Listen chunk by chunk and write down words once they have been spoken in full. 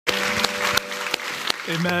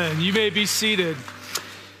Amen. You may be seated.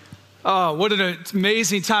 Oh, what an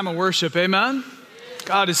amazing time of worship. Amen.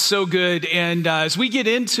 God is so good. And as we get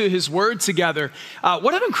into his word together,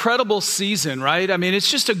 what an incredible season, right? I mean, it's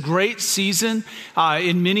just a great season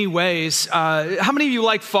in many ways. How many of you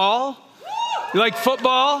like fall? You like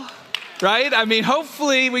football? Right? I mean,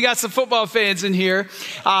 hopefully we got some football fans in here.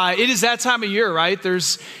 It is that time of year, right?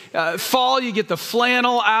 There's fall, you get the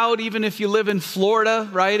flannel out, even if you live in Florida,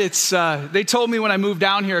 right? It's they told me when I moved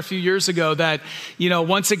down here a few years ago that,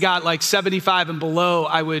 once it got like 75 and below,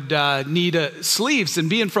 I would need sleeves. And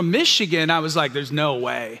being from Michigan, I was like, there's no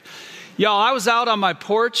way. Y'all, I was out on my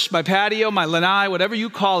porch, my patio, my lanai, whatever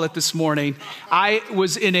you call it this morning. I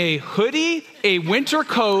was in a hoodie, a winter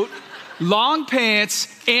coat, long pants,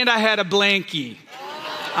 and I had a blankie.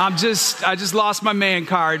 I just lost my man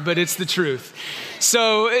card, but it's the truth.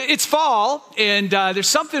 So it's fall, and there's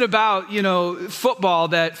something about, football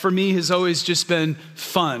that for me has always just been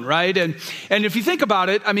fun, right? And if you think about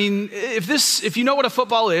it, I mean, if you know what a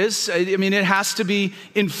football is, I mean, it has to be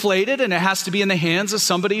inflated and it has to be in the hands of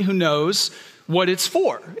somebody who knows what it's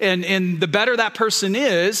for. And the better that person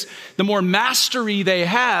is, the more mastery they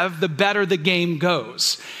have, the better the game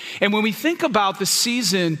goes. And when we think about the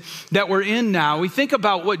season that we're in now, we think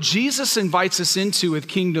about what Jesus invites us into with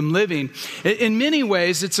kingdom living. In many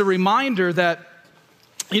ways, it's a reminder that,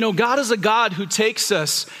 God is a God who takes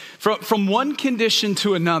us from one condition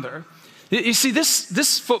to another. You see,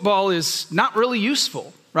 this football is not really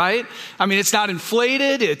useful, right? I mean, it's not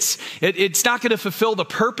inflated. It's not going to fulfill the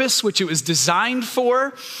purpose which it was designed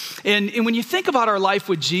for. And when you think about our life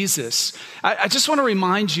with Jesus, I just want to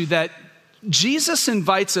remind you that Jesus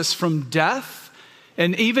invites us from death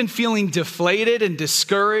and even feeling deflated and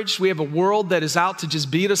discouraged. We have a world that is out to just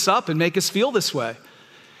beat us up and make us feel this way.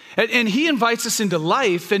 And he invites us into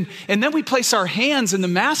life, and then we place our hands in the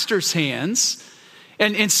master's hands,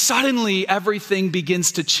 and suddenly everything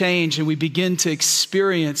begins to change and we begin to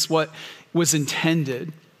experience what was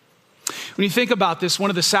intended. When you think about this, one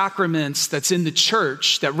of the sacraments that's in the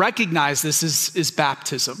church that recognize this is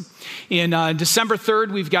baptism. And December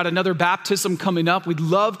 3rd, we've got another baptism coming up. We'd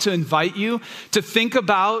love to invite you to think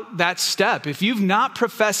about that step. If you've not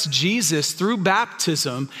professed Jesus through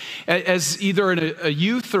baptism as either a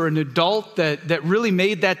youth or an adult that really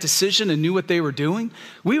made that decision and knew what they were doing,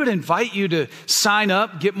 we would invite you to sign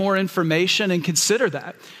up, get more information, and consider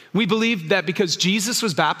that. We believe that because Jesus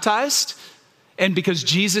was baptized, and because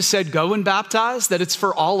Jesus said, go and baptize, that it's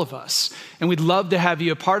for all of us. And we'd love to have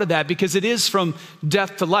you a part of that because it is from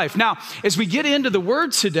death to life. Now, as we get into the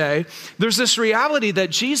word today, there's this reality that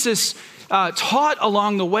Jesus taught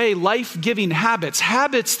along the way life-giving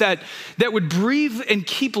habits that would breathe and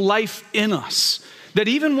keep life in us. That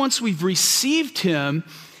even once we've received him,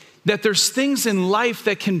 that there's things in life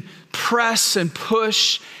that can press and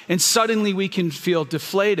push, and suddenly we can feel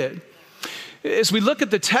deflated. As we look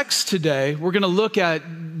at the text today, we're going to look at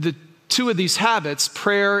the two of these habits,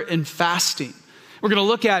 prayer and fasting. We're going to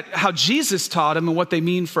look at how Jesus taught them and what they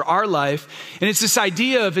mean for our life. And it's this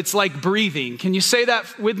idea of it's like breathing. Can you say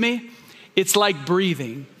that with me? It's like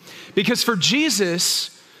breathing. Because for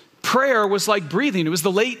Jesus, prayer was like breathing. It was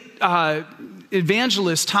the late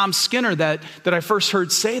evangelist Tom Skinner that I first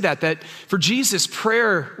heard say that for Jesus,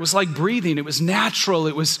 prayer was like breathing. It was natural.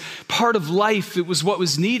 It was part of life. It was what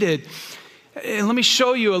was needed. And let me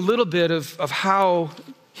show you a little bit of how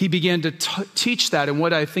he began to teach that and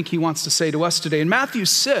what I think he wants to say to us today. In Matthew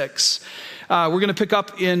 6, we're going to pick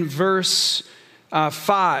up in verse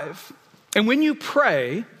 5. And when you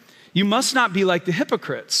pray, you must not be like the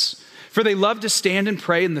hypocrites, for they love to stand and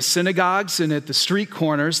pray in the synagogues and at the street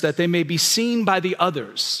corners that they may be seen by the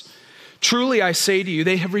others. Truly, I say to you,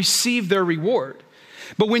 they have received their reward.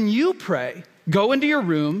 But when you pray, go into your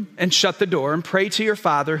room and shut the door and pray to your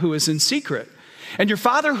Father who is in secret. And your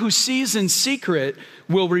Father who sees in secret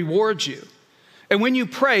will reward you. And when you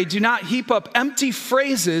pray, do not heap up empty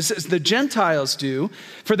phrases as the Gentiles do,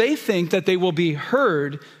 for they think that they will be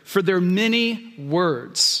heard for their many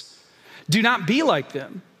words. Do not be like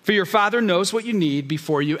them, for your Father knows what you need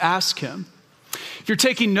before you ask him. If you're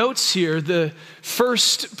taking notes here, the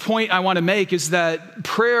first point I want to make is that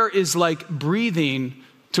prayer is like breathing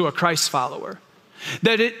to a Christ follower.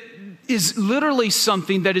 That it is literally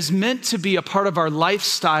something that is meant to be a part of our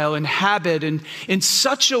lifestyle and habit, and in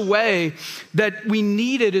such a way that we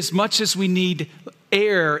need it as much as we need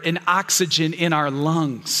air and oxygen in our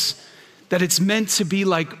lungs. That it's meant to be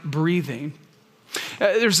like breathing.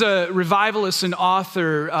 There's a revivalist and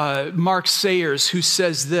author, Mark Sayers, who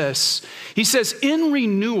says this. He says, in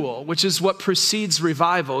renewal, which is what precedes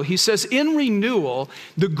revival, he says, in renewal,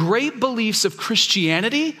 the great beliefs of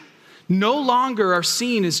Christianity no longer are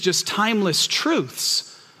seen as just timeless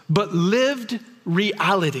truths, but lived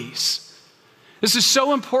realities. This is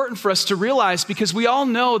so important for us to realize because we all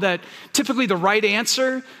know that typically the right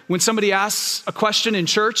answer when somebody asks a question in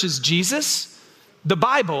church is Jesus, the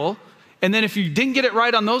Bible, and then if you didn't get it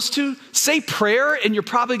right on those two, say prayer and you're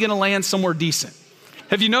probably gonna land somewhere decent.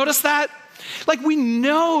 Have you noticed that? Like we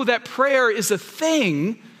know that prayer is a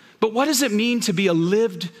thing, but what does it mean to be a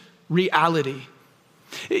lived reality?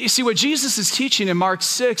 You see, what Jesus is teaching in Mark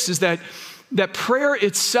 6 is that prayer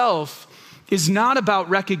itself is not about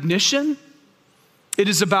recognition. It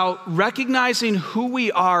is about recognizing who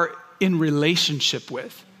we are in relationship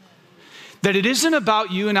with. That it isn't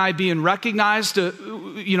about you and I being recognized,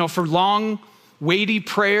 for long, weighty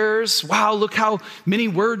prayers. Wow, look how many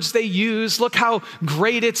words they use. Look how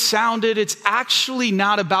great it sounded. It's actually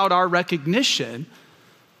not about our recognition.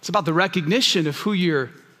 It's about the recognition of who you're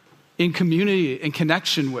in community and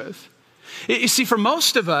connection with. You see, for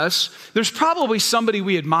most of us, there's probably somebody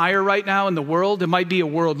we admire right now in the world. It might be a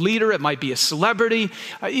world leader. It might be a celebrity.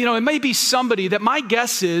 It may be somebody that my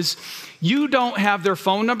guess is you don't have their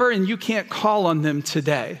phone number and you can't call on them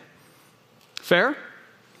today. Fair?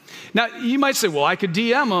 Now, you might say, well, I could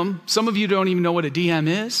DM them. Some of you don't even know what a DM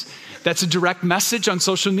is. That's a direct message on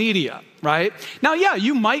social media, right? Now, yeah,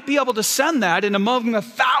 you might be able to send that, and among the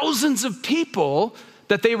thousands of people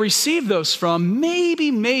that they receive those from,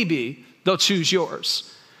 maybe they'll choose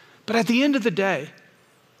yours. But at the end of the day,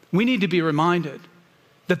 we need to be reminded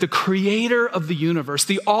that the creator of the universe,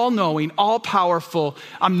 the all-knowing, all-powerful,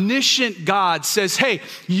 omniscient God says, hey,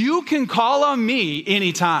 you can call on me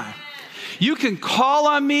anytime. You can call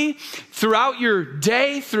on me throughout your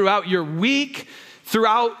day, throughout your week,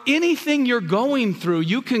 throughout anything you're going through.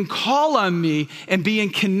 You can call on me and be in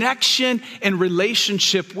connection and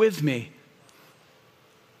relationship with me.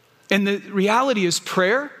 And the reality is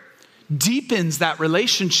prayer deepens that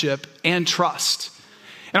relationship and trust.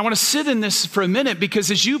 And I want to sit in this for a minute because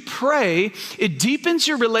as you pray, it deepens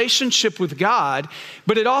your relationship with God,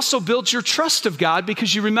 but it also builds your trust of God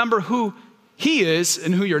because you remember who He is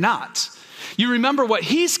and who you're not. You remember what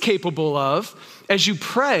He's capable of as you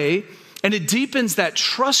pray, and it deepens that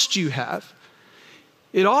trust you have.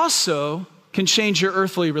 It also can change your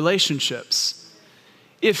earthly relationships.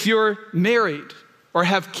 If you're married or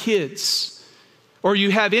have kids, or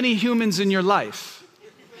you have any humans in your life,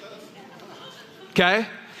 okay?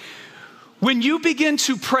 When you begin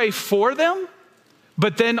to pray for them,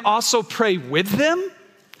 but then also pray with them,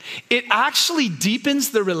 it actually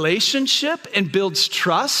deepens the relationship and builds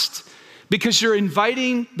trust because you're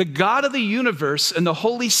inviting the God of the universe and the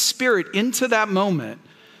Holy Spirit into that moment.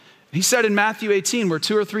 He said in Matthew 18, where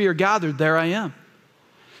 2 or 3 are gathered, there I am.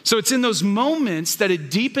 So it's in those moments that it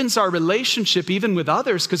deepens our relationship even with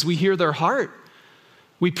others because we hear their heart.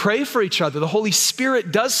 We pray for each other. The Holy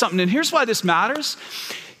Spirit does something. And here's why this matters.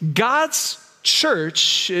 God's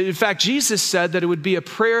church, in fact, Jesus said that it would be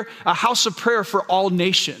a house of prayer for all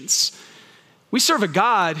nations. We serve a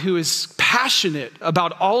God who is passionate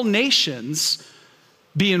about all nations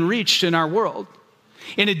being reached in our world.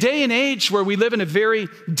 In a day and age where we live in a very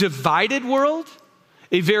divided world,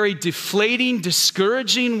 a very deflating,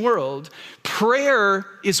 discouraging world, prayer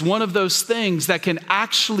is one of those things that can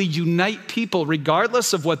actually unite people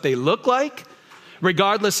regardless of what they look like,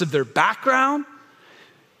 regardless of their background.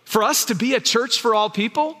 For us to be a church for all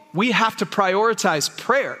people, we have to prioritize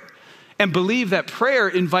prayer and believe that prayer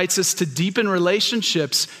invites us to deepen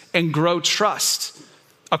relationships and grow trust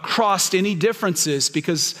across any differences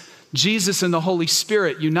because Jesus and the Holy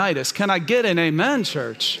Spirit unite us. Can I get an amen,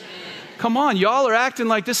 church? Come on, y'all are acting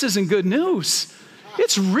like this isn't good news.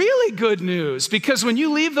 It's really good news because when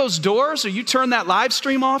you leave those doors or you turn that live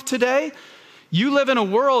stream off today, you live in a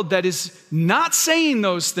world that is not saying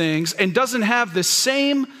those things and doesn't have the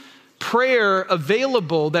same prayer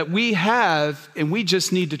available that we have, and we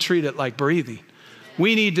just need to treat it like breathing.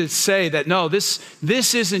 We need to say that, no, this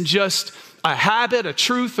isn't just a habit, a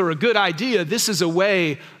truth, or a good idea. This is a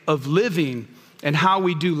way of living and how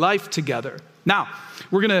we do life together. Now,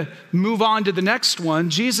 we're going to move on to the next one.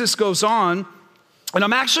 Jesus goes on, and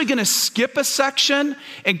I'm actually going to skip a section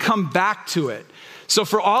and come back to it. So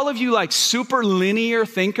for all of you like super linear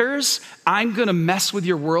thinkers, I'm going to mess with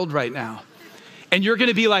your world right now. And you're going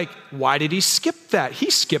to be like, why did he skip that? He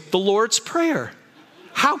skipped the Lord's Prayer.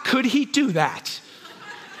 How could he do that?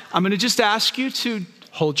 I'm going to just ask you to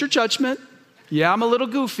hold your judgment. Yeah, I'm a little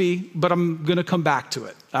goofy, but I'm going to come back to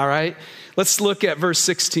it. All right? Let's look at verse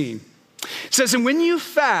 16. It says, and when you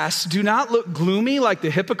fast, do not look gloomy like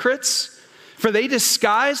the hypocrites, for they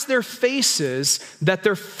disguise their faces that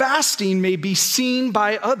their fasting may be seen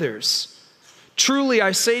by others. Truly,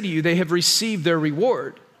 I say to you, they have received their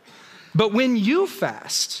reward. But when you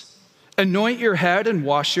fast, anoint your head and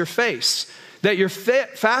wash your face, that your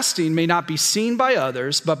fasting may not be seen by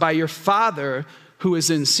others, but by your Father who is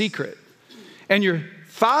in secret. And your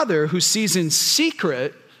Father who sees in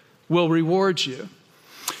secret will reward you.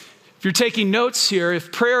 If you're taking notes here,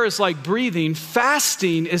 if prayer is like breathing,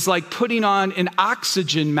 fasting is like putting on an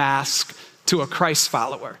oxygen mask to a Christ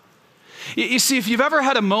follower. You see, if you've ever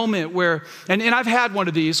had a moment where, and I've had one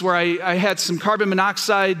of these, where I had some carbon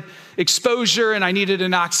monoxide exposure and I needed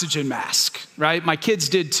an oxygen mask, right? My kids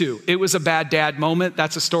did too. It was a bad dad moment.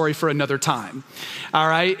 That's a story for another time, all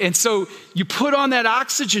right? And so you put on that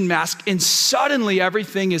oxygen mask and suddenly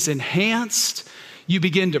everything is enhanced. You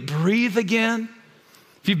begin to breathe again.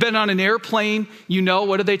 If you've been on an airplane, you know,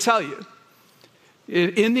 what do they tell you?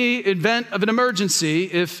 In the event of an emergency,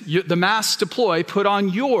 if the masks deploy, put on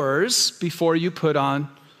yours before you put on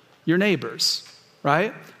your neighbor's,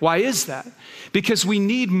 right? Why is that? Because we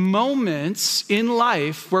need moments in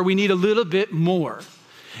life where we need a little bit more.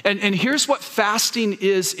 And here's what fasting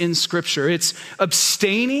is in Scripture. It's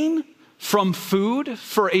abstaining from food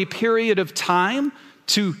for a period of time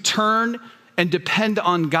to turn and depend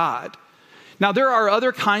on God. Now, there are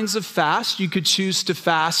other kinds of fast. You could choose to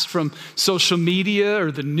fast from social media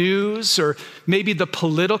or the news or maybe the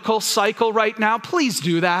political cycle right now. Please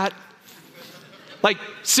do that. Like,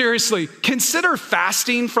 seriously, consider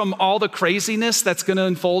fasting from all the craziness that's going to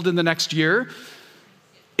unfold in the next year.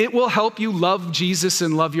 It will help you love Jesus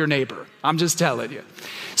and love your neighbor. I'm just telling you.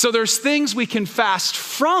 So there's things we can fast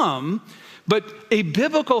from, but a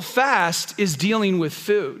biblical fast is dealing with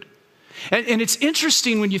food. And it's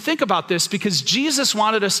interesting when you think about this because Jesus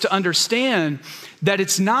wanted us to understand that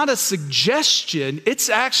it's not a suggestion, it's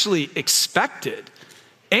actually expected.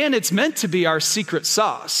 And it's meant to be our secret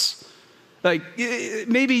sauce. Like,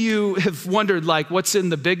 maybe you have wondered, like, what's in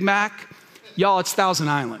the Big Mac? Y'all, it's Thousand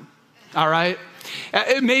Island, all right?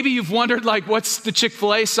 Maybe you've wondered, like, what's the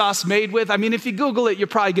Chick-fil-A sauce made with? I mean, if you Google it, you're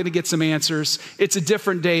probably going to get some answers. It's a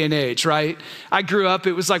different day and age, right? I grew up,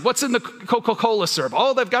 it was like, what's in the Coca-Cola syrup?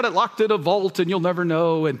 Oh, they've got it locked in a vault and you'll never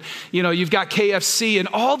know. And, you know, you've got KFC and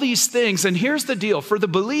all these things. And here's the deal. For the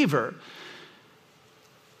believer,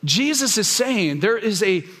 Jesus is saying there is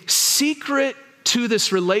a secret to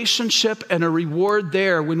this relationship and a reward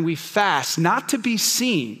there when we fast, not to be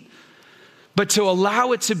seen, but to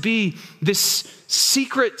allow it to be this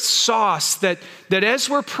secret sauce that as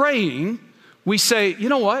we're praying, we say, you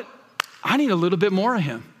know what? I need a little bit more of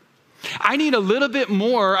him. I need a little bit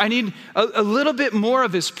more. I need a little bit more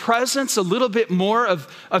of his presence, a little bit more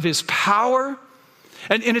of his power.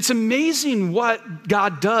 And it's amazing what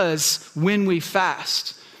God does when we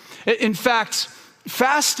fast. In fact,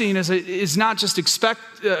 fasting is not just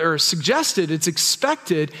suggested, it's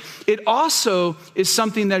expected. It also is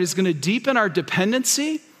something that is going to deepen our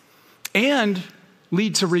dependency and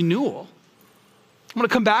lead to renewal. I'm going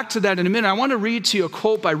to come back to that in a minute. I want to read to you a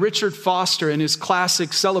quote by Richard Foster in his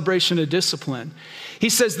classic Celebration of Discipline. He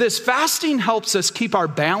says this: fasting helps us keep our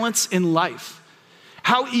balance in life.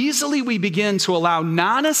 How easily we begin to allow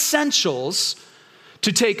non-essentials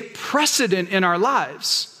to take precedent in our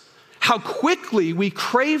lives. How quickly we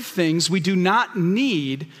crave things we do not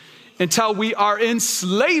need until we are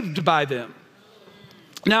enslaved by them.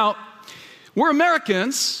 Now, we're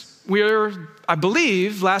Americans. We're, I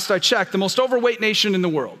believe, last I checked, the most overweight nation in the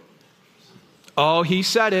world. Oh, he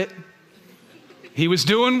said it. He was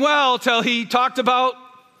doing well till he talked about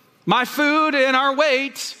my food and our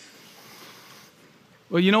weight.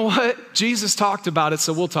 Well, you know what? Jesus talked about it,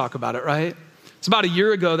 so we'll talk about it, right? It's about a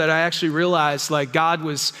year ago that I actually realized, like, God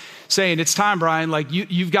was saying, it's time, Brian, like,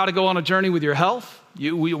 you've got to go on a journey with your health.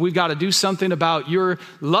 We've got to do something about your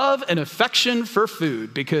love and affection for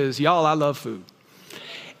food, because, y'all, I love food.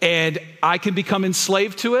 And I can become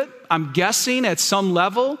enslaved to it. I'm guessing at some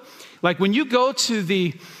level. Like, when you go to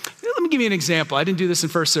let me give you an example. I didn't do this in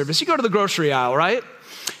first service. You go to the grocery aisle, right?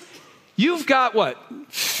 You've got,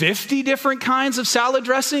 50 different kinds of salad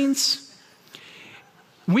dressings?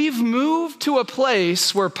 We've moved to a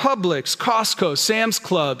place where Publix, Costco, Sam's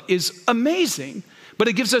Club is amazing, but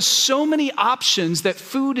it gives us so many options that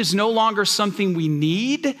food is no longer something we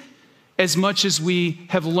need as much as we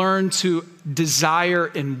have learned to desire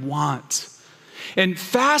and want. And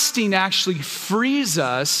fasting actually frees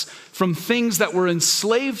us from things that we're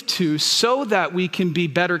enslaved to so that we can be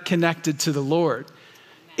better connected to the Lord.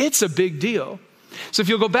 It's a big deal. So if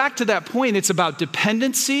you'll go back to that point, it's about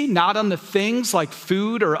dependency, not on the things like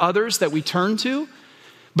food or others that we turn to,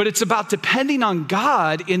 but it's about depending on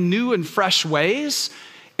God in new and fresh ways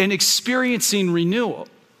and experiencing renewal.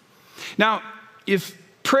 Now, if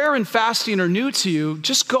prayer and fasting are new to you,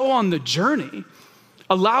 just go on the journey.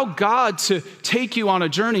 Allow God to take you on a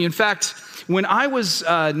journey. In fact, when I was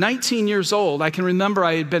 19 years old, I can remember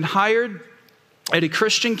I had been hired at a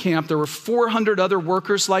Christian camp. There were 400 other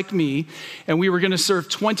workers like me, and we were going to serve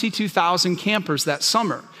 22,000 campers that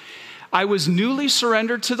summer. I was newly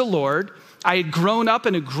surrendered to the Lord. I had grown up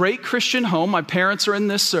in a great Christian home. My parents are in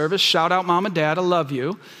this service. Shout out, Mom and Dad. I love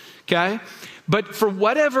you. Okay? But for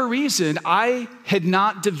whatever reason, I had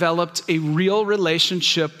not developed a real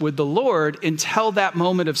relationship with the Lord until that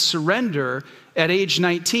moment of surrender at age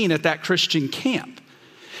 19 at that Christian camp.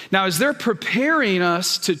 Now, as they're preparing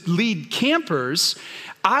us to lead campers,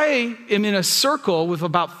 I am in a circle with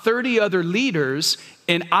about 30 other leaders,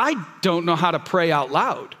 and I don't know how to pray out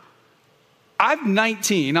loud. I'm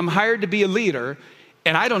 19, I'm hired to be a leader,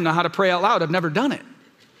 and I don't know how to pray out loud. I've never done it.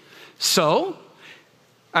 So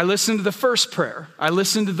I listened to the first prayer. I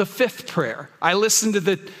listened to the fifth prayer. I listened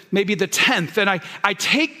to maybe the 10th, and I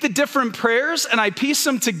take the different prayers and I piece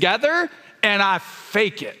them together and I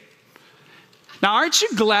fake it. Now, aren't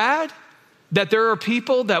you glad that there are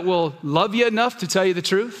people that will love you enough to tell you the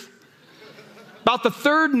truth? About the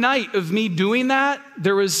third night of me doing that,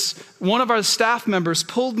 there was one of our staff members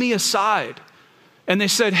pulled me aside and they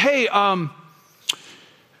said, hey,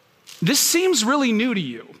 this seems really new to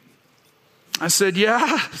you. I said,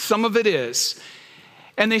 yeah, some of it is.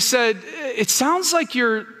 And they said, it sounds like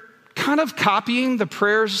you're kind of copying the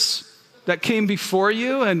prayers that came before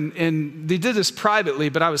you. And they did this privately,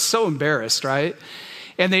 but I was so embarrassed, right?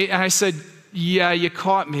 And I said, yeah, you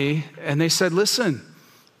caught me. And they said, listen,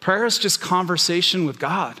 prayer is just conversation with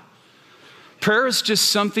God. Prayer is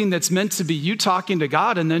just something that's meant to be you talking to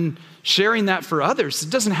God and then sharing that for others.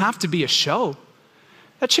 It doesn't have to be a show.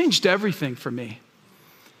 That changed everything for me.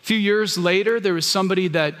 A few years later, there was somebody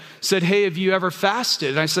that said, hey, have you ever fasted?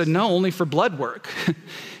 And I said, no, only for blood work.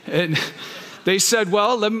 And they said,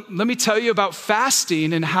 well, let me tell you about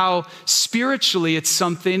fasting and how spiritually it's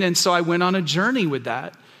something. And so I went on a journey with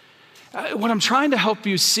that. What I'm trying to help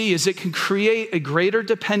you see is it can create a greater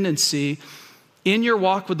dependency in your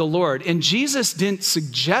walk with the Lord. And Jesus didn't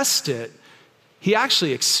suggest it. He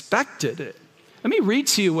actually expected it. Let me read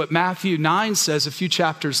to you what Matthew 9 says a few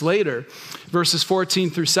chapters later, verses 14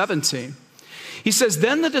 through 17. He says,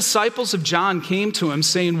 then the disciples of John came to him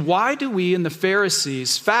saying, why do we and the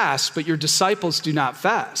Pharisees fast, but your disciples do not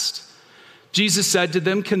fast? Jesus said to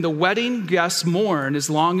them, can the wedding guests mourn as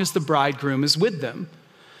long as the bridegroom is with them?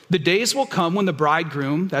 The days will come when the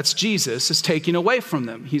bridegroom, that's Jesus, is taken away from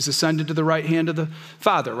them. He's ascended to the right hand of the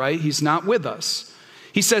Father, right? He's not with us.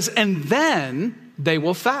 He says, and then they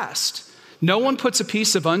will fast. No one puts a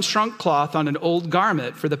piece of unshrunk cloth on an old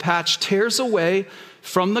garment, for the patch tears away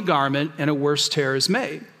from the garment and a worse tear is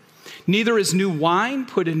made. Neither is new wine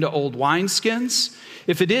put into old wineskins.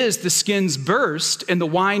 If it is, the skins burst and the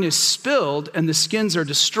wine is spilled and the skins are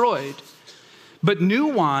destroyed. But new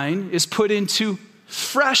wine is put into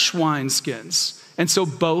fresh wineskins, and so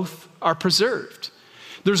both are preserved.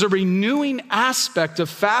 There's a renewing aspect of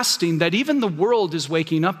fasting that even the world is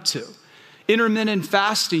waking up to. Intermittent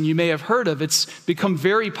fasting, you may have heard of, it's become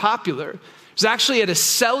very popular. It's actually at a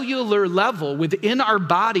cellular level within our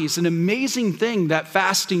bodies an amazing thing that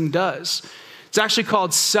fasting does. It's actually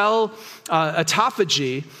called cell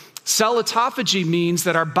autophagy. Cell autophagy means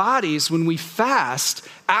that our bodies, when we fast,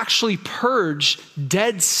 actually purge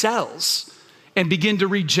dead cells and begin to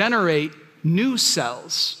regenerate new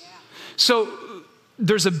cells. So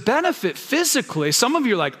there's a benefit physically. Some of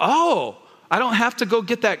you are like, oh, I don't have to go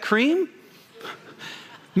get that cream?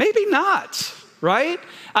 Maybe not, right?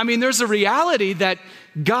 I mean, there's a reality that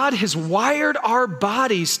God has wired our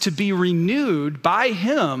bodies to be renewed by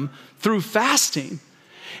Him through fasting.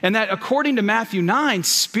 And that according to Matthew 9,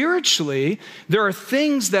 spiritually, there are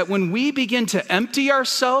things that when we begin to empty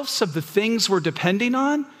ourselves of the things we're depending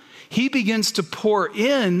on, He begins to pour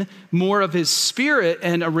in more of His Spirit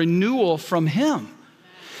and a renewal from Him.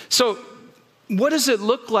 So what does it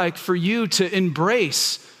look like for you to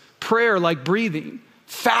embrace prayer like breathing?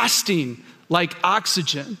 Fasting like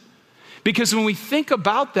oxygen. Because when we think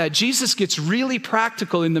about that, Jesus gets really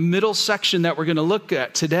practical in the middle section that we're going to look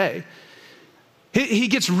at today. He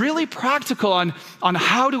gets really practical on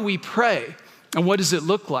how do we pray and what does it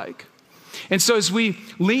look like. And so as we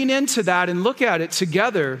lean into that and look at it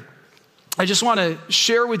together, I just want to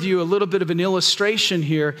share with you a little bit of an illustration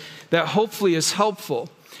here that hopefully is helpful.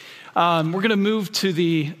 We're going to move to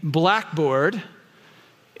the blackboard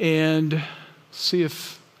and see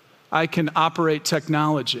if I can operate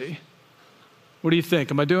technology. What do you think?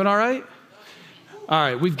 Am I doing all right? All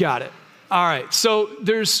right, we've got it. All right, so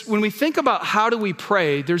when we think about how do we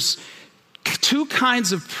pray, there's two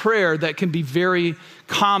kinds of prayer that can be very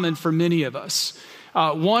common for many of us.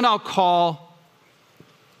 One I'll call,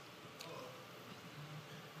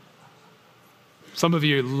 some of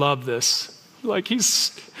you love this. Like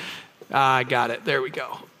I got it. There we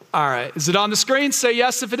go. All right. Is it on the screen? Say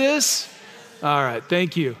yes if it is. All right.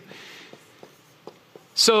 Thank you.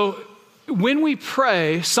 So when we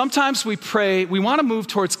pray, sometimes we want to move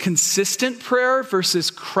towards consistent prayer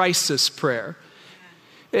versus crisis prayer.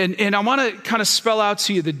 And I want to kind of spell out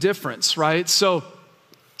to you the difference, right? So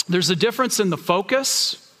there's a difference in the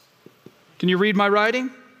focus. Can you read my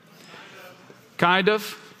writing? Kind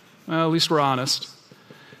of. Well, at least we're honest.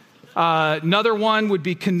 Another one would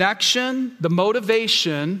be connection, the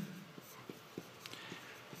motivation,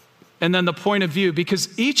 and then the point of view.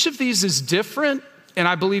 Because each of these is different, and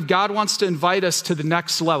I believe God wants to invite us to the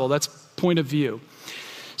next level. That's point of view.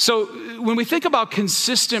 So when we think about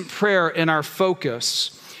consistent prayer in our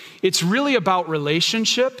focus, it's really about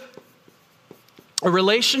relationship. A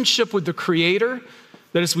relationship with the Creator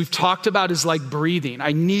that, as we've talked about, is like breathing.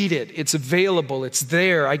 I need it. It's available. It's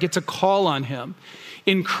there. I get to call on Him.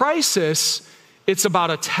 In crisis, it's about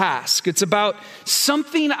a task. It's about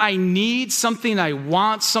something I need, something I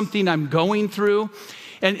want, something I'm going through.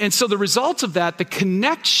 And so the result of that, the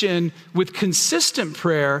connection with consistent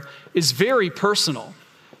prayer is very personal.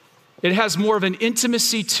 It has more of an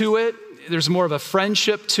intimacy to it. There's more of a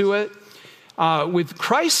friendship to it. With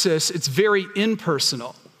crisis, it's very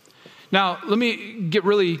impersonal. Now, let me get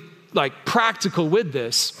really practical with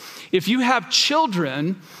this. If you have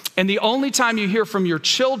children and the only time you hear from your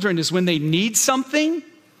children is when they need something,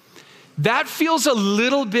 that feels a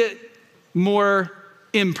little bit more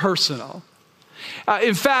impersonal.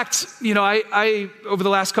 In fact, I over the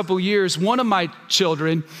last couple of years, one of my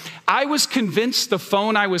children, I was convinced the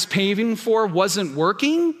phone I was paying for wasn't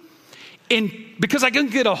working, and because I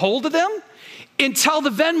couldn't get a hold of them until the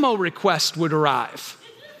Venmo request would arrive.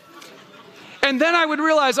 And then I would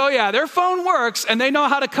realize, oh yeah, their phone works and they know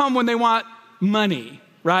how to come when they want money,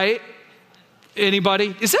 right?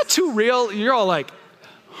 Anybody? Is that too real? You're all like,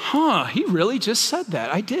 he really just said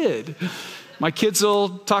that. I did. My kids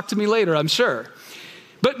will talk to me later, I'm sure.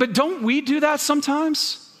 But don't we do that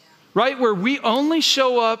sometimes? Right? Where we only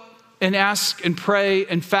show up and ask and pray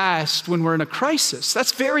and fast when we're in a crisis.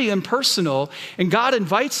 That's very impersonal. And God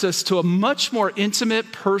invites us to a much more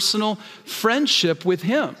intimate, personal friendship with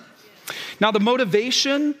Him. Now, the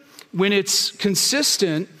motivation, when it's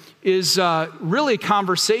consistent, is really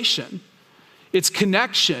conversation. It's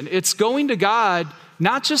connection. It's going to God,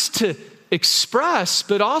 not just to express,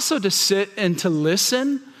 but also to sit and to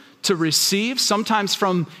listen, to receive, sometimes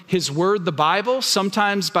from His Word, the Bible,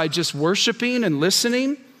 sometimes by just worshiping and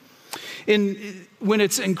listening. When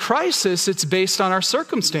it's in crisis, it's based on our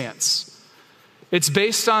circumstance. It's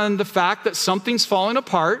based on the fact that something's falling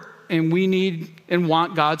apart and we need and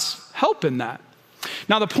want God's help in that.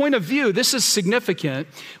 Now, the point of view, this is significant.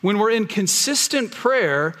 When we're in consistent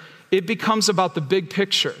prayer, it becomes about the big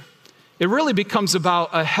picture. It really becomes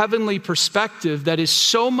about a heavenly perspective that is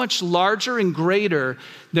so much larger and greater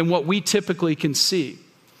than what we typically can see.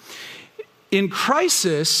 In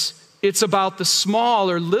crisis, it's about the small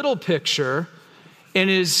or little picture and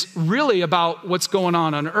is really about what's going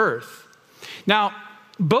on earth. Now,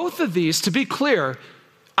 both of these, to be clear,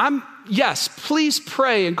 yes, please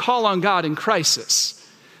pray and call on God in crisis.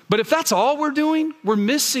 But if that's all we're doing, we're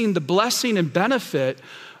missing the blessing and benefit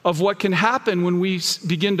of what can happen when we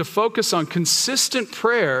begin to focus on consistent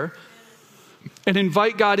prayer and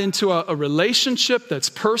invite God into a relationship that's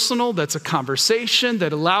personal, that's a conversation,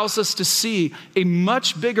 that allows us to see a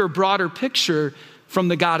much bigger, broader picture from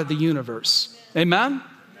the God of the universe. Amen?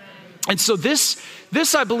 And so this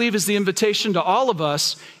I believe is the invitation to all of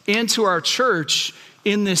us and to our church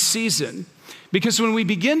in this season. Because when we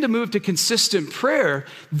begin to move to consistent prayer,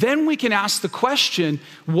 then we can ask the question,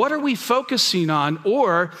 what are we focusing on?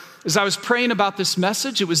 Or, as I was praying about this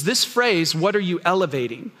message, it was this phrase, what are you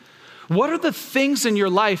elevating? What are the things in your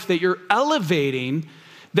life that you're elevating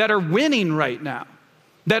that are winning right now,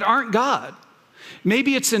 that aren't God?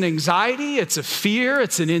 Maybe it's an anxiety, it's a fear,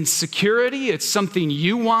 it's an insecurity, it's something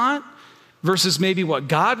you want versus maybe what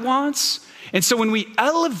God wants. And so when we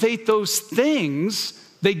elevate those things,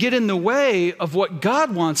 they get in the way of what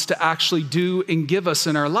God wants to actually do and give us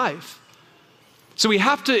in our life. So we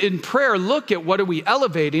have to, in prayer, look at what are we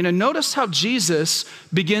elevating, and notice how Jesus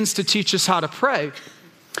begins to teach us how to pray.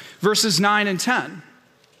 Verses 9 and 10.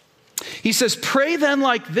 He says, "Pray then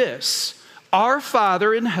like this, Our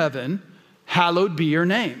Father in heaven, hallowed be your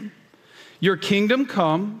name. Your kingdom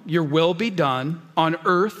come, your will be done on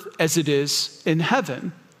earth as it is in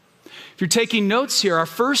heaven." If If you're taking notes here, our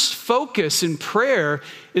first focus in prayer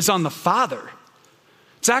is on the Father.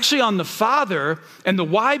 It's actually on the Father, and the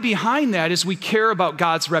why behind that is we care about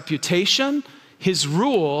God's reputation, his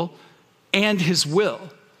rule, and his will.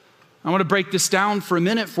 I want to break this down for a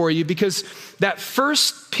minute for you because that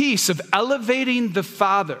first piece of elevating the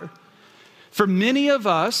Father, for many of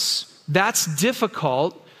us, that's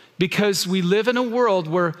difficult because we live in a world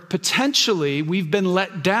where potentially we've been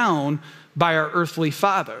let down by our earthly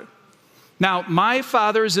father. Now, my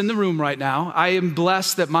father is in the room right now. I am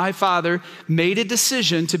blessed that my father made a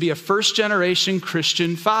decision to be a first-generation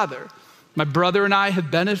Christian father. My brother and I have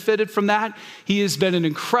benefited from that. He has been an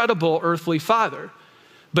incredible earthly father.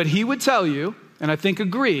 But he would tell you, and I think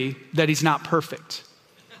agree, that he's not perfect.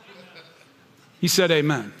 He said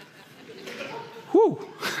amen. Whew.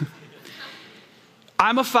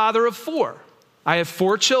 I'm a father of 4. I have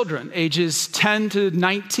 4 children, ages 10 to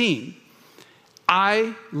 19.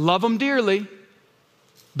 I love them dearly,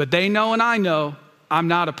 but they know and I know I'm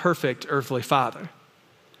not a perfect earthly father.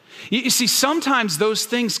 You see, sometimes those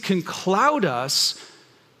things can cloud us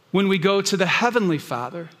when we go to the Heavenly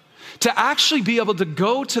Father. To actually be able to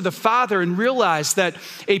go to the Father and realize that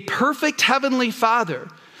a perfect Heavenly Father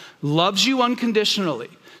loves you unconditionally,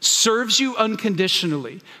 serves you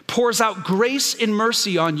unconditionally, pours out grace and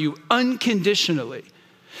mercy on you unconditionally,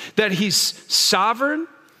 that he's sovereign,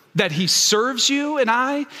 that he serves you and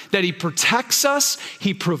I, that he protects us,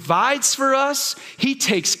 he provides for us, he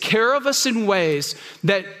takes care of us in ways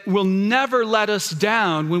that will never let us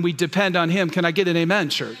down when we depend on him. Can I get an amen,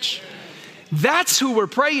 church? That's who we're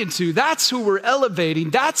praying to. That's who we're elevating.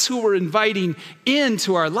 That's who we're inviting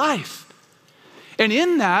into our life. And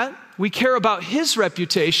in that, we care about his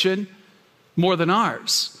reputation more than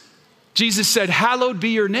ours. Jesus said, hallowed be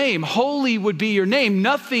your name. Holy would be your name.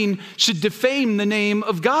 Nothing should defame the name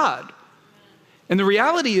of God. And the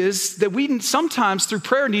reality is that we sometimes through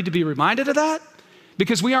prayer need to be reminded of that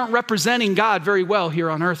because we aren't representing God very well here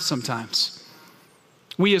on earth sometimes.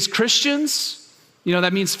 We as Christians,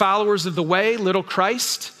 that means followers of the way, little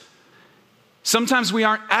Christ. Sometimes we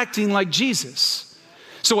aren't acting like Jesus.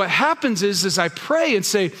 So what happens is, as I pray and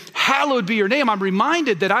say, hallowed be your name, I'm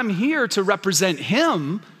reminded that I'm here to represent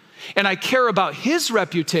him and I care about his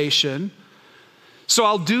reputation, so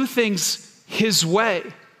I'll do things his way.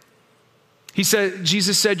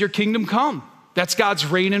 Jesus said, your kingdom come. That's God's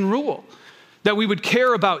reign and rule. That we would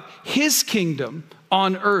care about his kingdom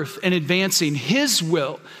on earth and advancing his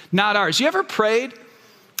will, not ours. You ever prayed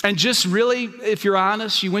and just really, if you're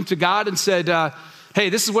honest, you went to God and said, hey,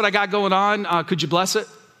 this is what I got going on. Could you bless it?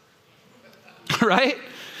 Right?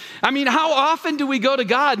 I mean, how often do we go to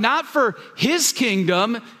God, not for his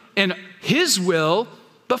kingdom and his will,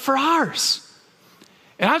 but for ours?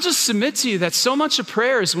 And I'll just submit to you that so much of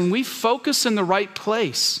prayer is when we focus in the right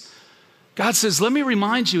place. God says, let me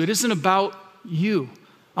remind you, it isn't about you.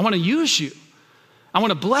 I want to use you. I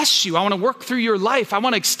want to bless you. I want to work through your life. I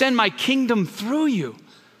want to extend my kingdom through you.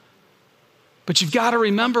 But you've got to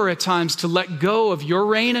remember at times to let go of your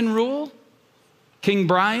reign and rule. King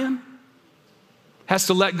Brian has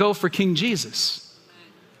to let go for King Jesus.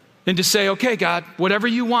 And to say, okay, God, whatever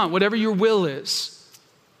you want, whatever your will is,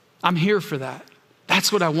 I'm here for that.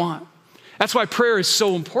 That's what I want. That's why prayer is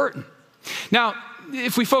so important. Now,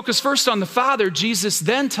 if we focus first on the Father, Jesus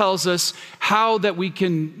then tells us how that we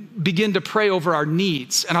can begin to pray over our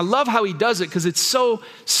needs. And I love how he does it because it's so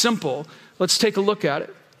simple. Let's take a look at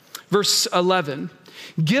it. Verse 11,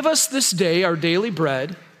 give us this day our daily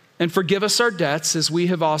bread and forgive us our debts as we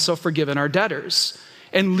have also forgiven our debtors.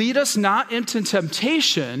 And lead us not into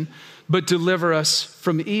temptation, but deliver us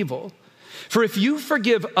from evil. For if you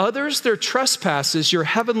forgive others their trespasses, your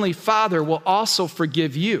heavenly Father will also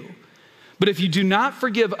forgive you. But if you do not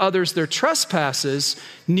forgive others their trespasses,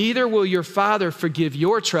 neither will your Father forgive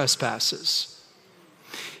your trespasses.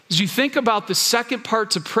 As you think about the second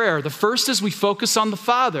part to prayer, the first is we focus on the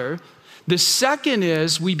Father. The second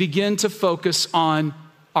is we begin to focus on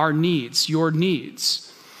our needs, your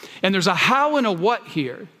needs. And there's a how and a what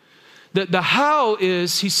here. The how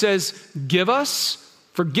is, he says, give us,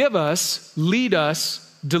 forgive us, lead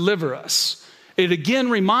us, deliver us. It again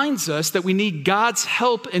reminds us that we need God's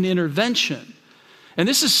help and intervention. And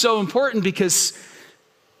this is so important because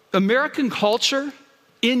American culture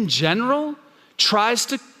in general tries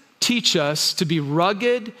to teach us to be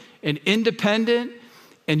rugged and independent.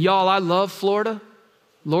 And y'all, I love Florida.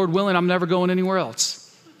 Lord willing, I'm never going anywhere else.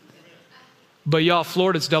 But y'all,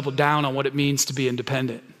 Florida's doubled down on what it means to be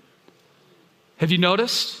independent. Have you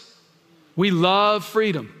noticed? We love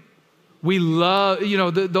freedom. We love,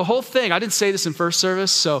 the whole thing. I didn't say this in first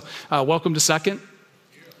service, so welcome to second.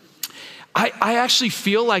 I actually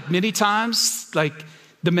feel like many times, like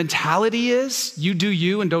the mentality is you do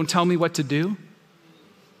you and don't tell me what to do,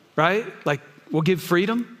 right? Like we'll give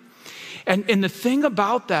freedom. And the thing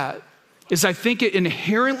about that is I think it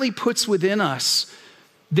inherently puts within us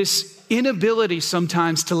this inability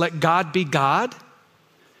sometimes to let God be God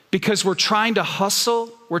because we're trying to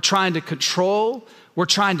hustle, we're trying to control, we're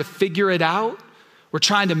trying to figure it out, we're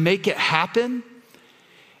trying to make it happen.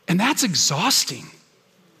 And that's exhausting.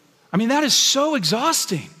 I mean, that is so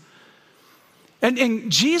exhausting. And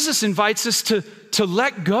Jesus invites us to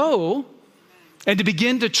let go and to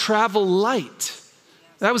begin to travel light.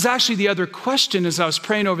 That was actually the other question as I was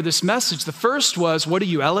praying over this message. The first was, what are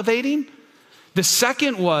you elevating? The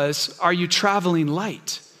second was, are you traveling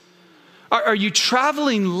light? Are you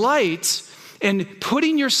traveling light and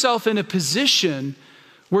putting yourself in a position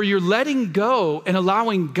where you're letting go and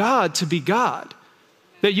allowing God to be God?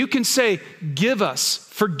 That you can say, give us,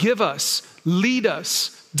 forgive us, lead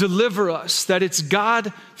us, deliver us. That it's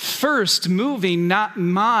God first moving, not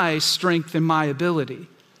my strength and my ability.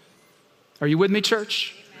 Are you with me,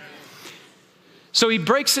 church? Amen. So he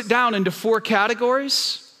breaks it down into 4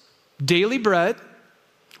 categories. Daily bread,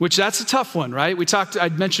 which that's a tough one, right? I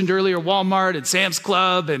mentioned earlier Walmart and Sam's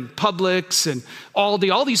Club and Publix and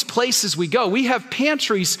Aldi, all these places we go. We have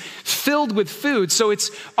pantries filled with food. So it's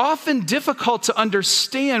often difficult to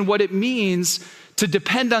understand what it means to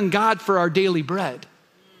depend on God for our daily bread.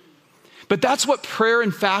 But that's what prayer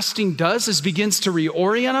and fasting does, is begins to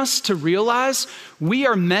reorient us to realize we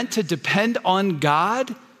are meant to depend on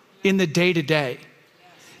God in the day-to-day.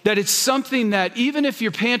 That it's something that even if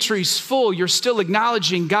your pantry's full, you're still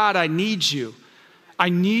acknowledging, God, I need you. I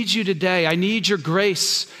need you today. I need your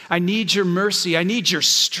grace. I need your mercy. I need your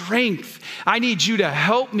strength. I need you to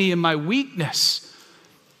help me in my weakness.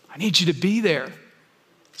 I need you to be there.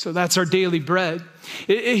 So that's our daily bread.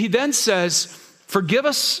 He then says, forgive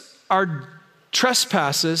us our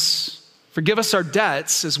trespasses, forgive us our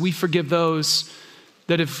debts as we forgive those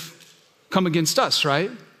that have come against us, right?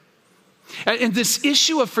 And this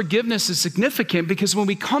issue of forgiveness is significant because when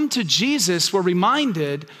we come to Jesus, we're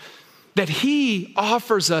reminded that he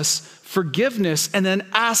offers us forgiveness and then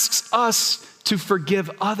asks us to forgive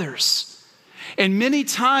others. And many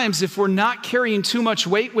times, if we're not carrying too much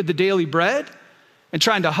weight with the daily bread and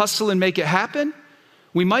trying to hustle and make it happen,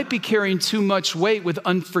 we might be carrying too much weight with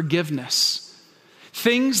unforgiveness.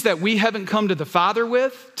 Things that we haven't come to the Father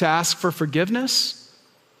with to ask for forgiveness,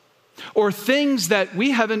 or things that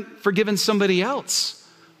we haven't forgiven somebody else.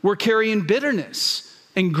 We're carrying bitterness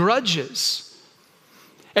and grudges.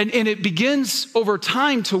 And it begins over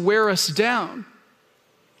time to wear us down.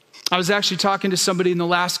 I was actually talking to somebody in the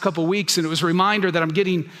last couple weeks, and it was a reminder that I'm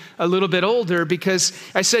getting a little bit older, because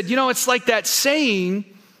I said, it's like that saying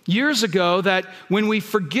years ago that when we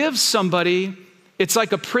forgive somebody, it's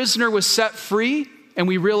like a prisoner was set free and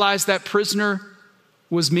we realized that prisoner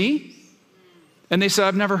was me. And they said,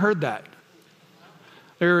 I've never heard that.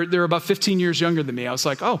 They're about 15 years younger than me. I was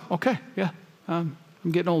like, oh, okay, yeah, I'm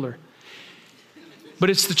getting older. But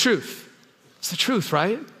it's the truth. It's the truth,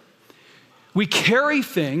 right? We carry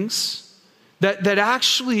things that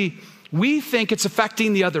actually we think it's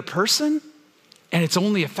affecting the other person, and it's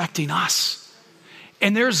only affecting us.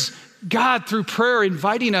 And there's God through prayer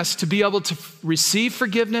inviting us to be able to receive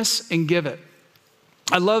forgiveness and give it.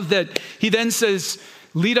 I love that he then says,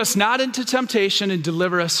 lead us not into temptation and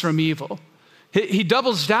deliver us from evil. He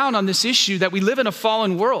doubles down on this issue that we live in a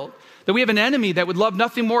fallen world, that we have an enemy that would love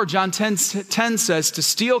nothing more, John 10 says, to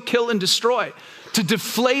steal, kill, and destroy, to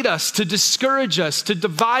deflate us, to discourage us, to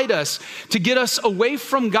divide us, to get us away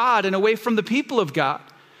from God and away from the people of God,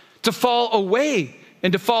 to fall away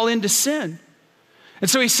and to fall into sin. And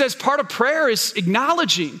so he says part of prayer is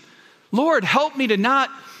acknowledging, Lord, help me to not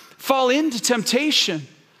fall into temptation.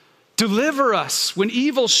 Deliver us when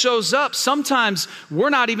evil shows up. Sometimes we're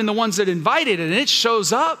not even the ones that invite it, and it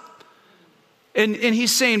shows up. And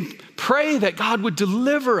he's saying, pray that God would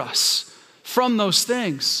deliver us from those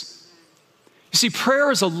things. You see, prayer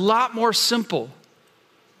is a lot more simple.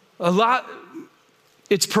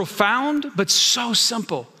 It's profound, but so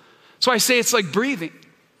simple. So I say it's like breathing.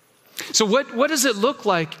 So what does it look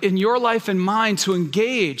like in your life and mine to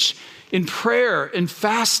engage in prayer and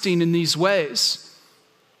fasting in these ways?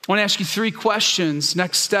 I want to ask you 3 questions,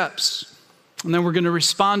 next steps, and then we're going to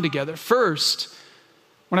respond together. First,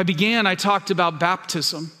 when I began, I talked about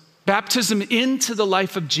baptism. Baptism into the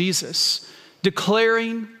life of Jesus,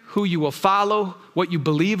 declaring who you will follow, what you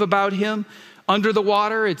believe about him. Under the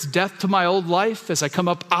water, it's death to my old life. As I come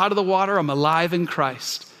up out of the water, I'm alive in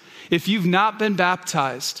Christ. If you've not been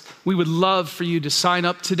baptized, we would love for you to sign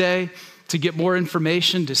up today to get more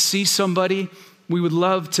information, to see somebody, we would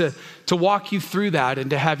love to walk you through that and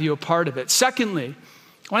to have you a part of it. Secondly,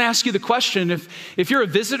 I want to ask you the question, if you're a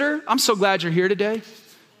visitor, I'm so glad you're here today.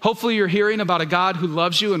 Hopefully you're hearing about a God who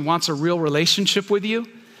loves you and wants a real relationship with you.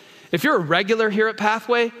 If you're a regular here at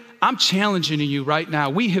Pathway, I'm challenging you right now.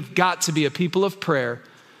 We have got to be a people of prayer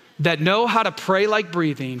that know how to pray like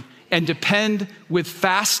breathing and depend with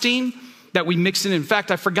fasting that we mix in. In fact,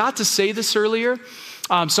 I forgot to say this earlier,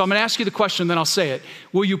 so I'm going to ask you the question, then I'll say it.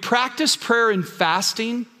 Will you practice prayer and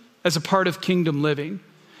fasting as a part of kingdom living?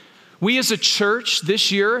 We as a church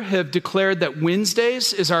this year have declared that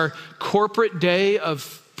Wednesdays is our corporate day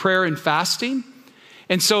of prayer and fasting.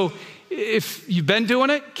 And so if you've been doing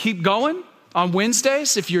it, keep going on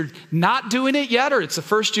Wednesdays. If you're not doing it yet, or it's the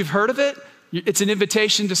first you've heard of it, it's an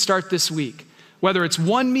invitation to start this week. Whether it's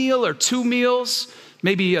one meal or 2 meals,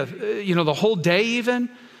 maybe the whole day even,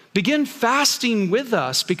 begin fasting with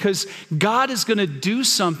us because God is going to do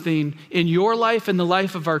something in your life and the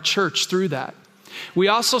life of our church through that. We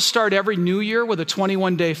also start every new year with a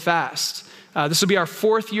 21-day fast. This will be our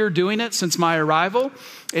 4th year doing it since my arrival.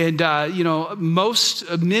 And,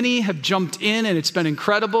 many have jumped in and it's been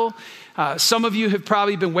incredible. Some of you have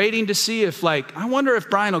probably been waiting to see if I wonder if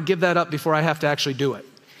Brian will give that up before I have to actually do it.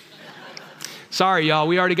 Sorry, y'all,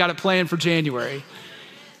 we already got it planned for January.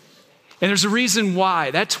 And there's a reason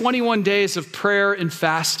why. That 21 days of prayer and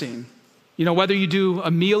fasting, whether you do a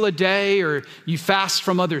meal a day or you fast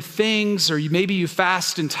from other things, or maybe you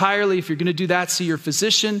fast entirely. If you're going to do that, see your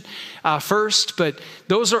physician first. But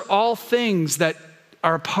those are all things that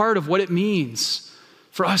are a part of what it means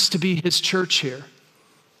for us to be his church here.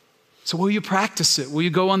 So will you practice it? Will you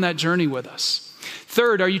go on that journey with us?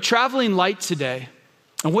 Third, are you traveling light today?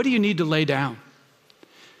 And what do you need to lay down?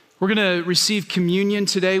 We're going to receive communion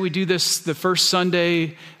today. We do this the first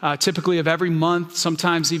Sunday, typically of every month,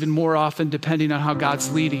 sometimes even more often, depending on how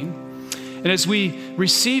God's leading. And as we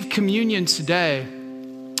receive communion today,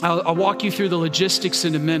 I'll walk you through the logistics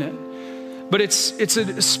in a minute. But it's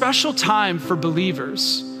a special time for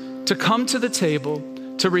believers to come to the table,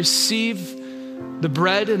 to receive the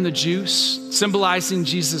bread and the juice, symbolizing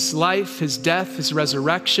Jesus' life, his death, his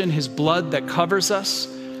resurrection, his blood that covers us.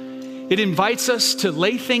 It invites us to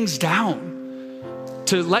lay things down,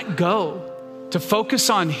 to let go, to focus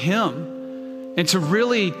on him, and to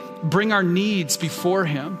really bring our needs before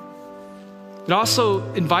him. It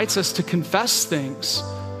also invites us to confess things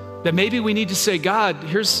that maybe we need to say, God,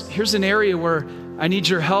 here's an area where I need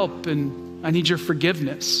your help and I need your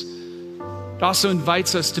forgiveness. It also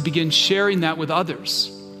invites us to begin sharing that with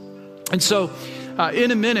others. And so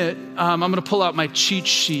in a minute, I'm going to pull out my cheat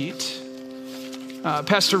sheet.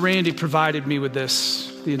 Pastor Randy provided me with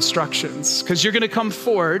the instructions, because you're going to come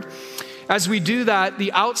forward. As we do that,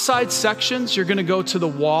 the outside sections, you're going to go to the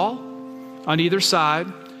wall on either side,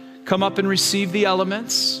 come up and receive the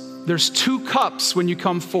elements. There's 2 cups when you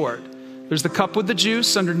come forward. There's the cup with the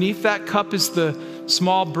juice. Underneath that cup is the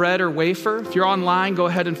small bread or wafer. If you're online, go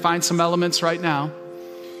ahead and find some elements right now.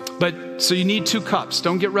 But so you need 2 cups.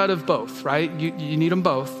 Don't get rid of both, right? You need them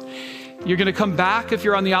both. You're going to come back if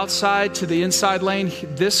you're on the outside to the inside lane.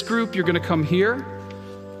 This group, you're going to come here,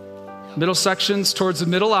 middle sections towards the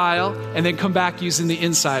middle aisle, and then come back using the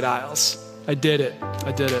inside aisles. I did it.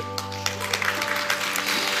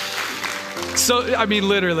 So,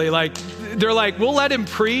 literally, they're like, we'll let him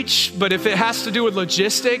preach, but if it has to do with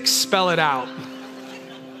logistics, spell it out.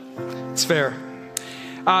 It's fair.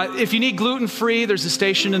 If you need gluten-free, there's a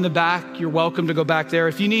station in the back. You're welcome to go back there.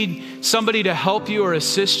 If you need somebody to help you or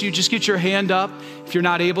assist you, just get your hand up. If you're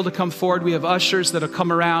not able to come forward, we have ushers that'll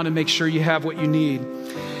come around and make sure you have what you need.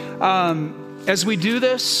 As we do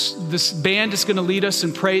this band is going to lead us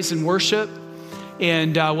in praise and worship,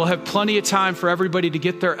 and we'll have plenty of time for everybody to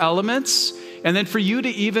get their elements, and then for you to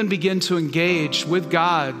even begin to engage with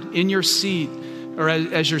God in your seat or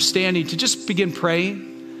as you're standing, to just begin praying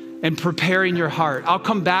and preparing your heart. I'll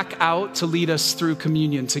come back out to lead us through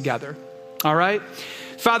communion together. All right?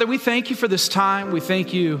 Father, we thank you for this time. We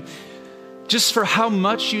thank you just for how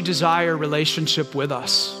much you desire relationship with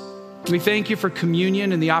us. We thank you for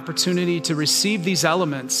communion and the opportunity to receive these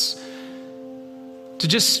elements, to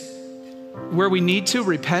just, where we need to,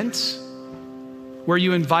 repent, where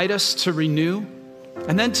you invite us to renew,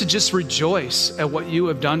 and then to just rejoice at what you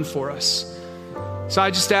have done for us. So I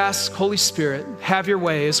just ask, Holy Spirit, have your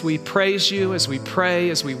way as we praise you, as we pray,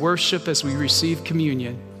 as we worship, as we receive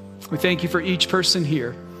communion. We thank you for each person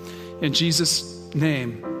here. In Jesus'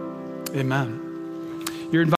 name, amen.